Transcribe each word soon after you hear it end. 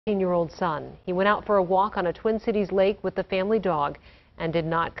18-year-old son. He went out for a walk on a Twin Cities lake with the family dog and did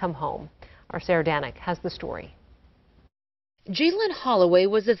not come home. Our Sarah Danek has the story. Jalen Holloway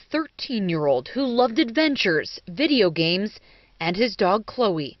was a 13-year-old who loved adventures, video games, and his dog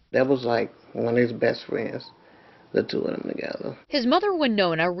Chloe. That was like one of his best friends, the two of them together. His mother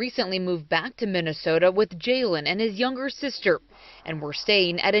Winona recently moved back to Minnesota with Jalen and his younger sister and were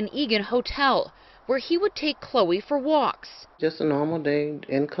staying at an Eagan hotel where he would take Chloe for walks. Just a normal day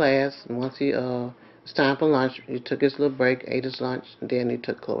in class. Once it's time for lunch, he took his little break, ate his lunch, and then he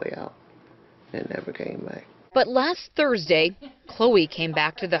took Chloe out and never came back. But last Thursday, Chloe came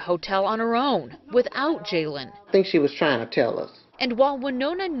back to the hotel on her own without Jalen. I think she was trying to tell us. And while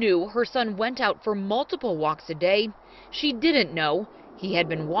Winona knew her son went out for multiple walks a day, she didn't know he had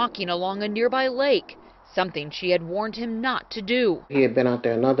been walking along a nearby lake, something she had warned him not to do. He had been out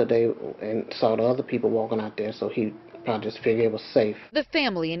there another day and saw the other people walking out there, so he probably just figured it was safe. The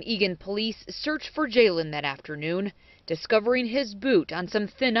family and Eagan police searched for Jalen that afternoon, discovering his boot on some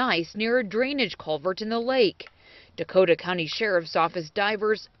thin ice near a drainage culvert in the lake. Dakota County Sheriff's Office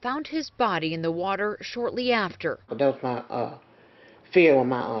divers found his body in the water shortly after. But that was my fear when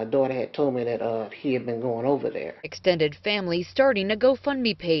my daughter had told me that he had been going over there. Extended family starting a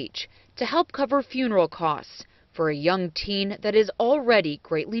GoFundMe page to help cover funeral costs for a young teen that is already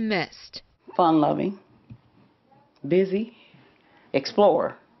greatly missed. Fun-loving, busy,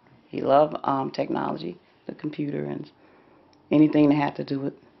 explorer. He loved technology, the computer, and anything that had to do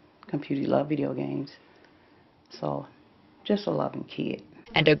with computer. He loved video games. So, just a loving kid.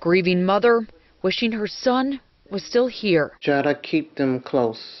 And a grieving mother wishing her son was still here. Try to keep them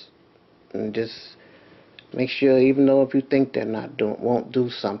close and just make sure, even though if you think they're not won't do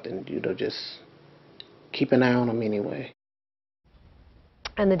something, just keep an eye on them anyway.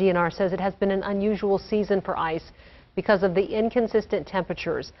 And the DNR says it has been an unusual season for ice because of the inconsistent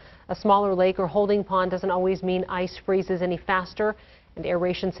temperatures. A smaller lake or holding pond doesn't always mean ice freezes any faster, and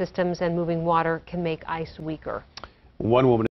aeration systems and moving water can make ice weaker. One woman